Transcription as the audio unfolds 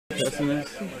cuss in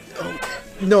this? Oh,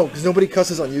 no, because nobody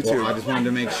cusses on YouTube. Well, I just wanted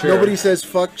to make sure. Nobody says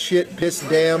fuck, shit, piss,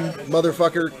 damn,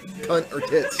 motherfucker, cunt, or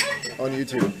tits on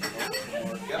YouTube.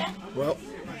 Well.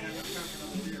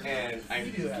 And I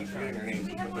keep forgetting her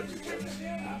name.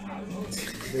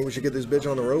 Maybe we should get this bitch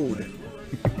on the road.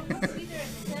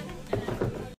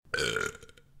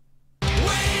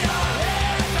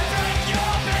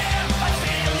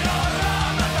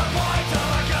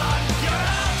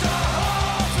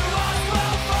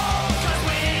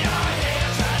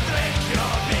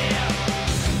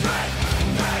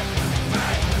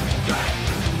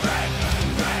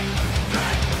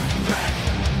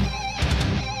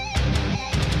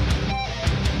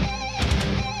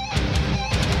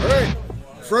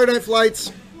 Friday Night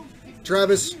Flights,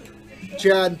 Travis,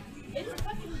 Chad,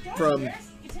 from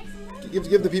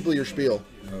give the people your spiel.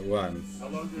 Well,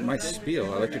 my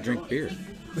spiel. I like to drink beer.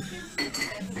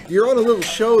 You're on a little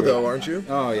show though, aren't you?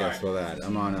 Oh yes, well that.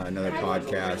 I'm on another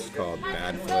podcast called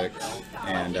Bad Flicks,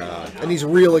 and he's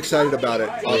real excited about it.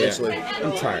 Obviously, yeah.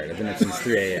 I'm tired. I've been up since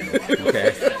 3 a.m.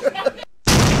 Okay.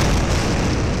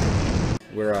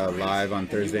 We're live on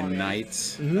Thursday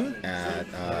nights at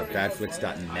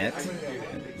badflix.net.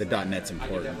 The .net's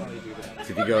important.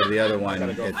 So if you go to the other one,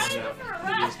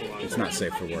 it's not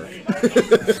safe for work.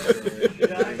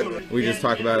 We just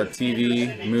talk about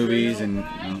TV, movies, and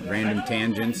random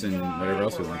tangents and whatever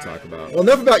else we want to talk about. Well,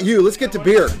 enough about you. Let's get to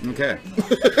beer. Okay.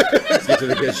 Let's get to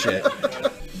the good shit.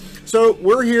 So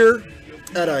we're here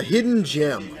at a hidden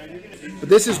gem. But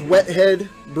this is Wethead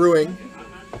Brewing.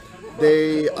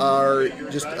 They are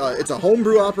just, it's a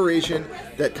homebrew operation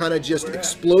that kind of just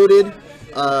exploded.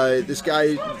 This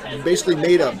guy basically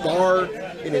made a bar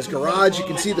in his garage. You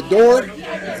can see the door.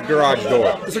 It's a garage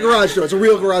door. It's a garage door. It's a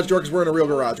real garage door because we're in a real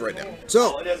garage right now.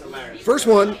 So, first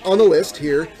one on the list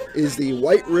here is the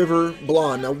White River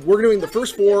Blonde. Now, we're doing the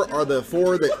first four are the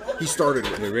four that he started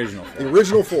with. The original four. The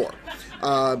original four.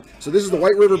 So this is the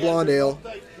White River Blonde Ale.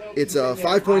 It's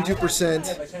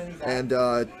 5.2%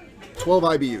 and 12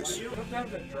 IBUs.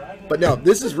 But no,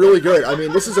 this is really good. I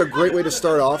mean, this is a great way to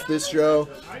start off this show.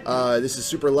 This is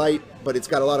super light, but it's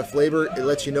got a lot of flavor. It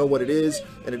lets you know what it is,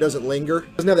 and it doesn't linger.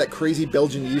 It doesn't have that crazy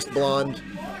Belgian yeast blonde,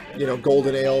 you know,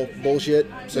 golden ale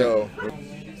bullshit. So,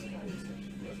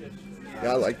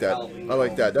 yeah, I like that. I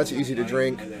like that. That's easy to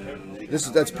drink.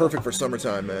 That's perfect for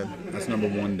summertime, man. That's number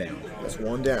one down. That's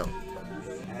one down.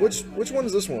 Which one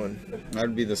is this one? That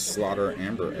would be the Slaughter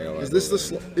Amber Ale. Is this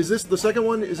the second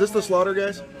one? Is this the Slaughter,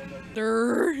 guys? I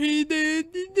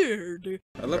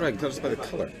love it. I can tell just by the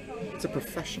color. It's a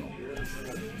professional.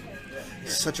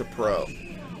 Such a pro.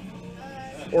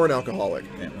 Or an alcoholic.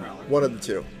 Yeah, well, one of the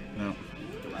two. No.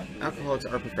 Alcoholics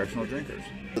are professional drinkers.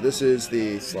 So this is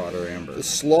the Slaughter Amber. The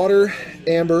Slaughter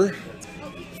Amber,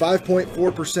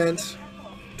 5.4%,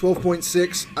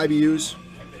 12.6 IBUs.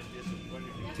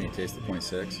 Can you taste the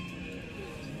 0.6?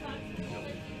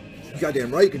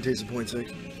 Goddamn right you can taste the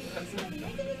 0.6.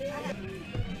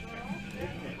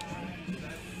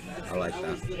 I like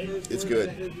that. It's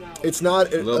good. It's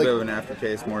not a little bit of an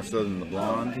aftertaste, more so than the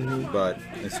blonde, but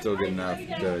it's still good enough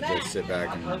to just sit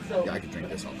back and I could drink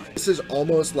this all night. This is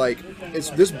almost like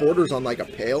this borders on like a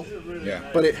pale. Yeah.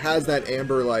 But it has that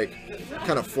amber like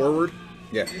kind of forward.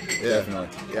 Yeah, definitely.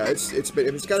 Yeah, it's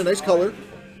got a nice color.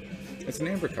 It's an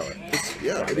amber color.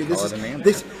 Yeah, I mean,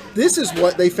 this is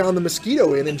what they found the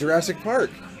mosquito in Jurassic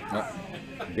Park.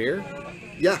 Beer?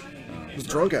 Yeah. It was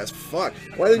drunk as fuck.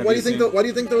 Why do you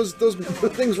think those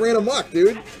things ran amok,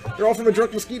 dude? They're all from a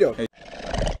drunk mosquito. Hey.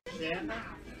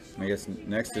 I guess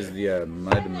next is the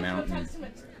Mud Mountain.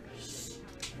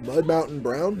 Mud Mountain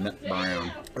Brown? Nut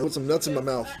brown. I put some nuts in my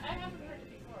mouth.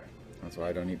 That's why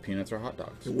I don't eat peanuts or hot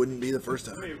dogs. It wouldn't be the first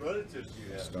time.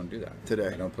 Just don't do that.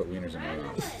 Today. I don't put wieners in my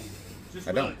mouth.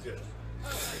 I don't.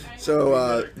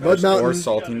 So, Mud Mountain. Or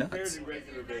salty nuts.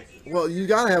 Well, you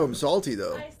gotta have them salty,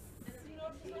 though.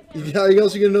 How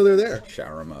else are you gonna know they're there?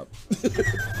 Shower them up.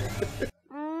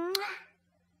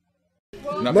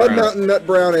 Mud Mountain Nut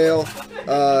Brown Ale,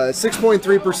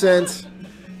 6.3%,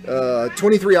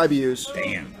 23 IBUs.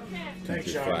 Damn.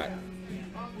 23 flat.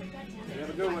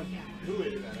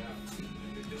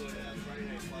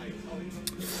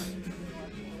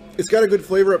 It's got a good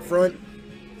flavor up front.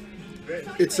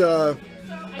 It's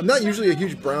I'm not usually a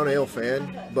huge brown ale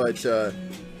fan, but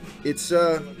it's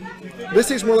this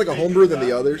tastes more like a homebrew than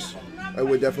the others, I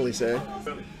would definitely say.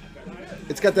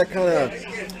 It's got that kind of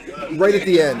right at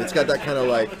the end. It's got that kind of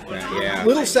like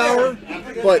little sour,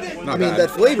 but I mean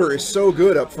that flavor is so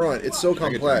good up front. It's so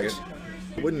complex.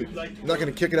 I'm not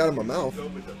gonna kick it out of my mouth.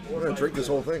 I'm gonna drink this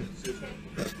whole thing.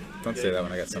 Don't say that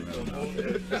when I got something in my mouth.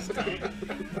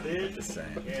 Just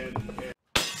saying.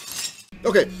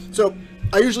 Okay, so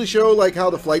I usually show like how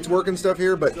the flights work and stuff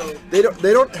here, but they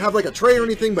don't have like a tray or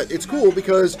anything. But it's cool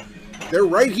because they're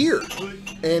right here,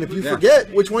 and if you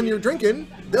forget which one you're drinking,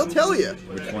 they'll tell you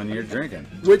which one you're drinking,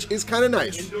 which is kind of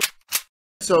nice.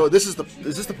 So is this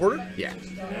the porter? Yeah.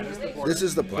 This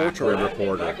is the Black River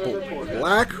Porter.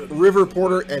 Black River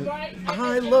Porter, and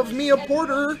I love me a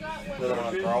porter.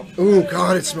 Oh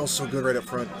God, it smells so good right up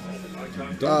front.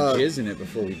 Don't jizz in it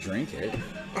before we drink it.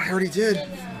 I already did.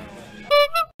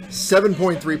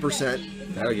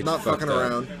 7.3%. That'll get Not you fucking fucked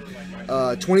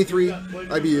around. 23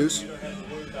 IBUs.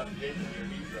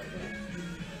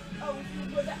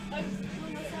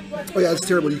 Oh yeah, it's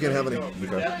terrible. You can't have any.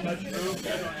 Okay.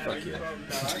 Fuck yeah.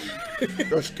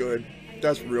 That's good.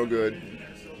 That's real good.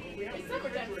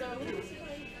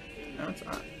 No,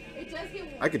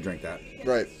 I could drink that.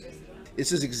 Right.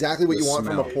 This is exactly what you want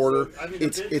from a porter.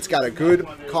 It's got a good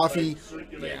coffee,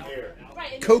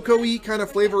 cocoa-y kind of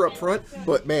flavor up front,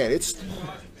 but man, it's...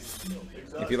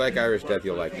 If you like Irish Death,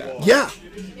 you'll like that. Yeah.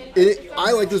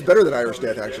 I like this better than Irish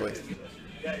Death, actually.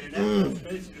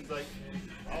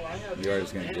 You are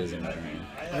just going to jizz in it, aren't you?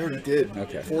 I already did.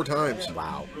 Okay. 4 times.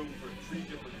 Wow.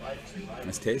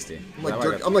 That's tasty.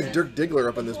 I'm like Dirk Diggler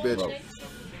up on this bitch.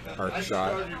 Arc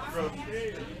shot.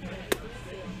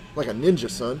 Like a ninja,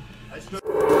 son.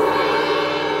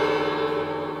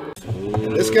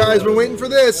 This guy's been waiting for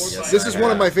this. Yes, this is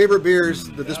one of my favorite beers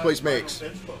that this place makes.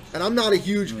 And I'm not a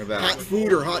huge hot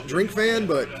food or hot drink fan,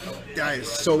 but that is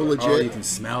so legit. Oh, you can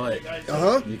smell it.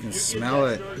 Uh-huh. You can smell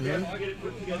it.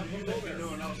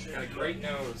 Got a great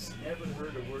nose.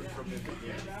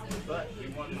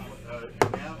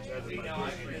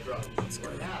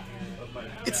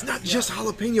 It's not just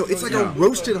jalapeno. It's like a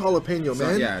roasted jalapeno,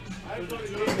 man. Yeah.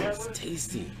 It's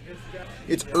tasty.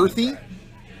 It's earthy,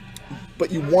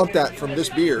 but you want that from this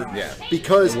beer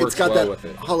because it's got well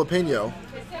that jalapeno.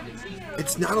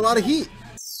 It's not a lot of heat.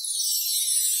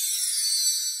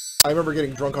 I remember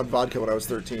getting drunk on vodka when I was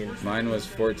 13. Mine was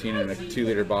 14 in a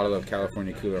 2-liter bottle of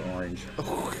California Cooler Orange.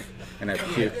 And I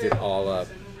puked it all up.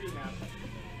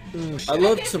 I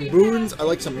loved some Boons. I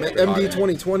like some MD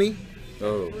 2020.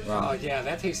 Oh, wow. Oh yeah,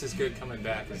 that tastes as good coming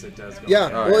back as it does. Yeah,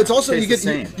 well, it's also you get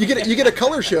a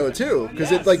color show too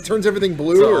because it like turns everything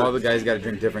blue. So all the guys got to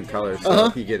drink different colors.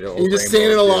 So you get you just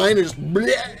stand in a line and just.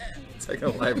 Bleh. It's like a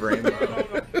live rainbow.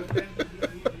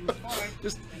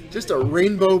 just a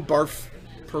rainbow barf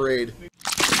parade.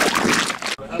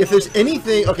 If there's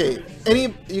anything,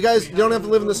 you guys don't have to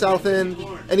live in the South End.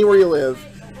 Anywhere you live,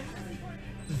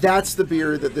 that's the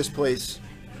beer that this place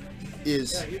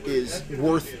is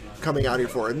worth coming out here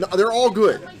for. And they're all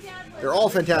good. They're all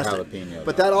fantastic. Jalapeno.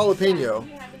 But that jalapeno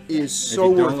is so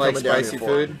worth coming down here for. If you don't like spicy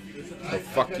food, well,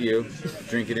 fuck you.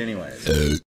 Drink it anyways.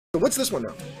 So what's this one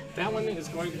now? That one is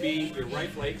going to be your right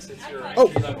flakes. It's your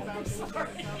level.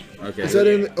 Okay. Is that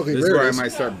in? Okay, this is there where it I is.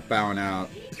 might start bowing out.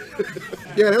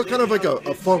 Yeah, it has kind of like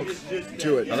a funk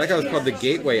to it. I like how it's called the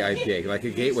gateway IPA, like a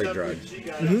gateway drug.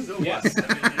 Yes.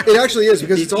 It actually is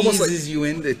because it's It almost eases you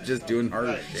into just doing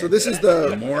harder shit. So this is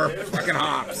the more fucking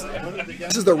hops.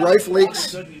 This is the Rife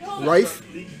Lakes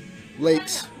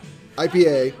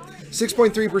IPA,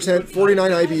 6.3%,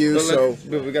 49 IBUs.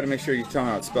 But we got to make sure you tell them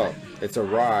how it's spelled. It's a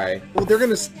rye. Well, they're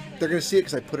gonna see it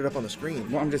because I put it up on the screen.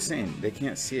 Well, I'm just saying they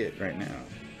can't see it right now.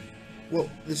 Well,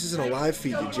 this isn't a live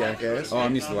feed, you jackass. Oh,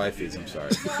 I'm used to live feeds. I'm sorry.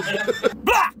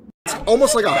 It's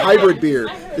almost like a hybrid beer.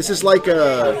 This is like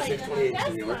a.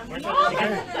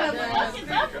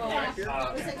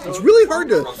 It's really hard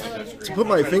to put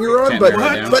my finger on, but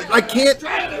I can't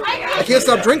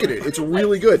stop drinking it. It's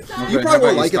really good. Okay, You probably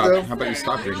won't like it though. How about you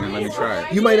stop drinking and let me try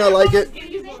it? You might not like it.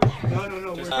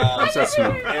 What's that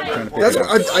smell?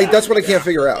 That's what I can't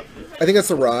figure out. I think that's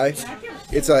the rye.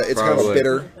 It's kind of a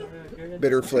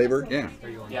bitter flavor. Yeah.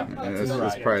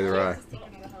 That's probably the rye.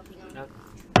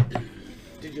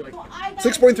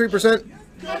 6.3%.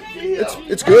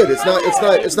 It's good.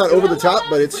 It's not over the top,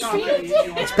 but it's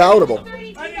palatable.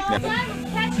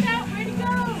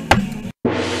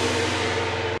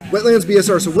 Wetlands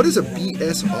BSR. So what is a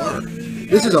BSR?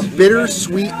 This is a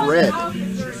bittersweet red.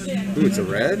 Ooh, it's a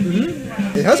red?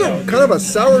 Mm-hmm. It has a kind of a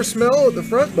sour smell at the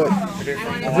front, but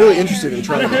I'm really interested in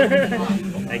trying it.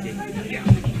 Thank you.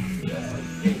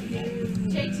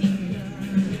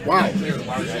 Wow.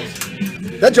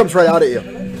 That jumps right out at you.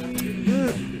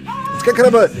 It's got kind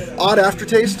of an odd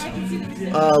aftertaste.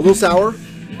 A little sour,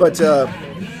 but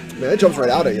man, it jumps right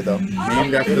out at you, though.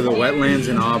 Named after the wetlands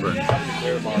in Auburn.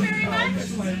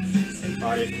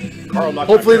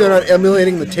 Hopefully they're not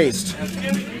emulating the taste.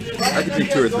 I could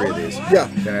drink 2 or 3 of these. Yeah.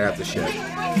 Then I'd have to shit.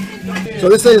 So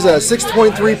this is a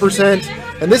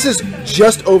 6.3%, and this is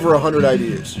just over 100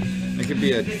 IBUs. could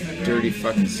be a dirty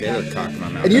fucking sailor cock in my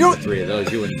mouth. And you don't- 3 of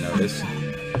those, you wouldn't notice.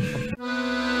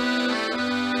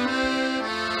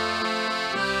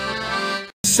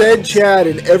 Said Chad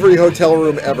in every hotel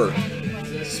room ever.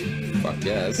 Fuck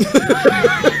yes.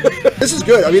 This is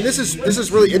good. I mean, this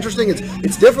is really interesting.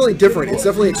 It's definitely different. It's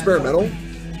definitely experimental.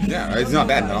 Yeah, it's not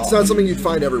bad at all. It's not something you'd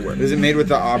find everywhere. Is it made with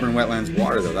the Auburn Wetlands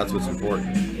water, though? That's what's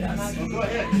important.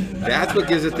 That's what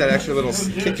gives it that extra little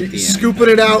kick at the end. Scooping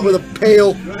it out with a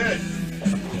pail.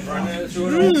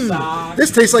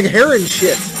 This tastes like heron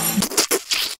shit.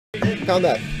 Found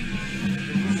that.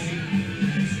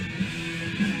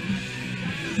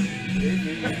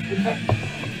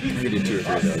 I'm gonna do 2 or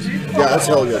 3 of those. Yeah, that's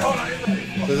hell good.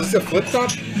 So is this a flip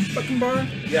top fucking bar?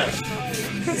 Yes.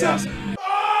 That's awesome.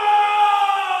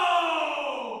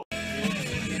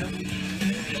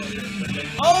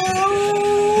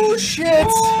 Oh shit!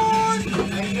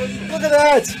 Look at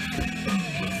that!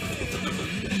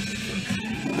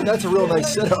 That's a real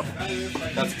nice setup.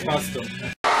 That's custom.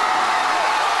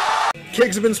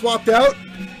 Kegs have been swapped out.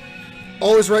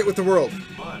 All is right with the world.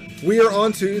 We are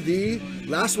on to the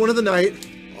last one of the night.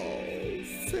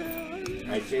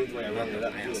 I changed the way I wrote it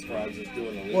up too, before I was just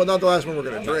doing the Well, not the last one we're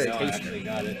going to drink. No, I actually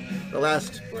got it The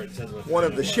last where it says one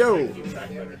of the show.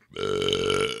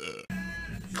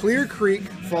 Clear Creek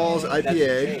Falls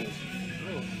IPA.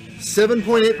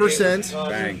 7.8%.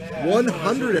 Bang.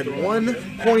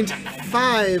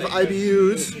 101.5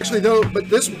 IBUs. Actually, though, but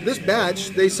this batch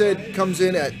they said clocks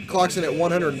in at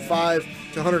 105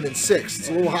 to 106. It's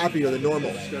a little hoppier than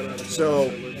normal.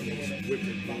 So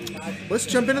let's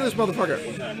jump into this motherfucker.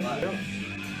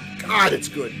 God, it's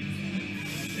good.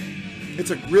 It's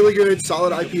a really good,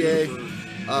 solid IPA.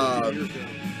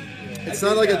 It's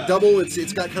not like a double.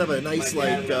 It's got kind of a nice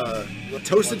like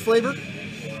toasted flavor.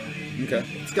 Okay.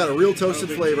 It's got a real toasted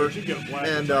flavor,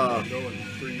 and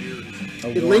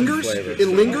it warm lingers. flavor. It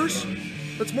lingers.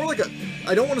 It's more like a.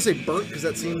 I don't want to say burnt because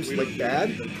that seems like bad.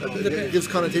 It gives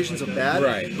connotations of bad.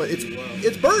 Right. But it's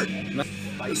burnt.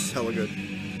 This is hella good.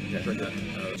 Yeah,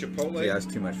 Chipotle. yeah, that's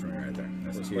too much for me right there.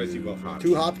 That's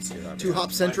too hot. Too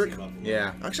hop centric.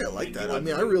 Yeah. Actually, I like that. I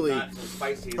mean,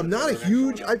 I'm not a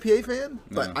huge IPA fan,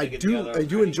 but No. I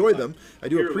do enjoy them. I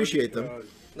do appreciate them.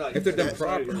 If they're done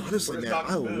proper. Honestly, man,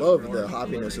 I love the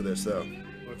hoppiness of this though.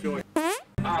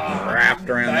 Wrapped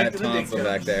around that tonsil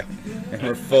back there. And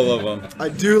we're full of them. I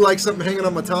do like something hanging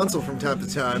on my tonsil from time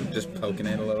to time. Just poking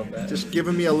it a little bit. Just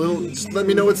giving me a little. Just let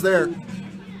me know it's there.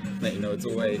 let you know it's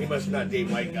away. He must not date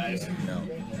white guys. No.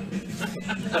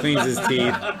 Cleans his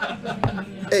teeth.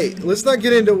 Hey, let's not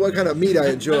get into what kind of meat I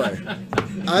enjoy.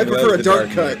 I He prefer loves a the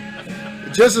dark dark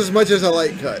cut, just as much as a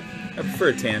light cut. I prefer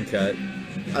a tan cut.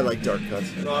 I like dark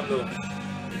cuts. No, I'm the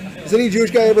Has any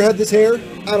Jewish guy ever had this hair?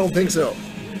 I don't think so.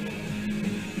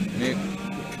 Me,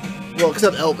 Well,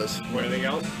 except Elvis. Anything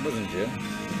else? wasn't Jew.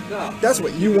 That's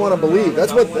what you want to believe.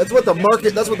 That's what the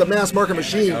market. That's what the mass market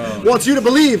machine Oh. wants you to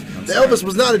believe. That Elvis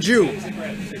was not a Jew.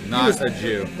 Not a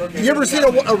Jew. You ever seen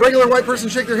a regular white person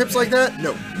shake their hips like that?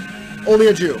 No, only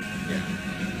a Jew.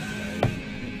 Yeah.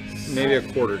 Maybe a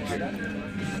quarter Jew.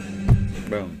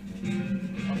 Boom.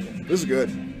 This is good.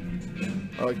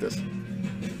 I like this.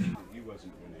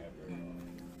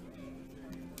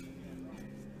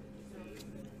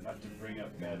 Not to bring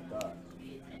up bad thoughts.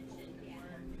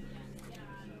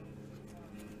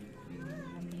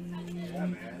 Yeah,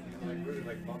 man. Like, really,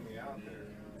 like, bum me out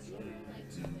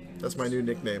there. That's my new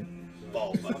nickname.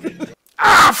 ball bucket.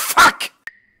 Ah, fuck!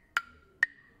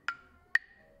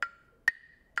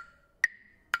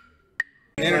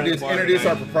 Introduce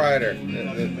our proprietor.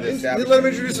 Let him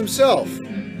introduce himself.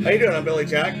 How you doing? I'm Billy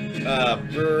Jack,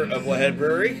 brewer of Wheathead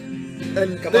Brewery.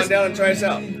 And Come this, on down and try us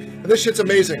out. this shit's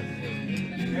amazing.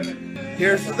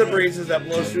 Here's to the breezes that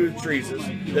blows through the trees,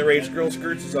 that raise girls'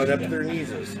 skirts on up to their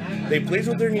knees. They please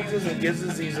with their knees and gives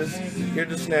diseases, here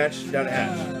to snatch down a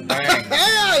hatch.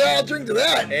 Yeah, I'll drink to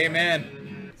that.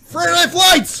 Amen. Friday Night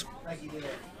Flights!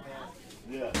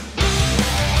 Yeah.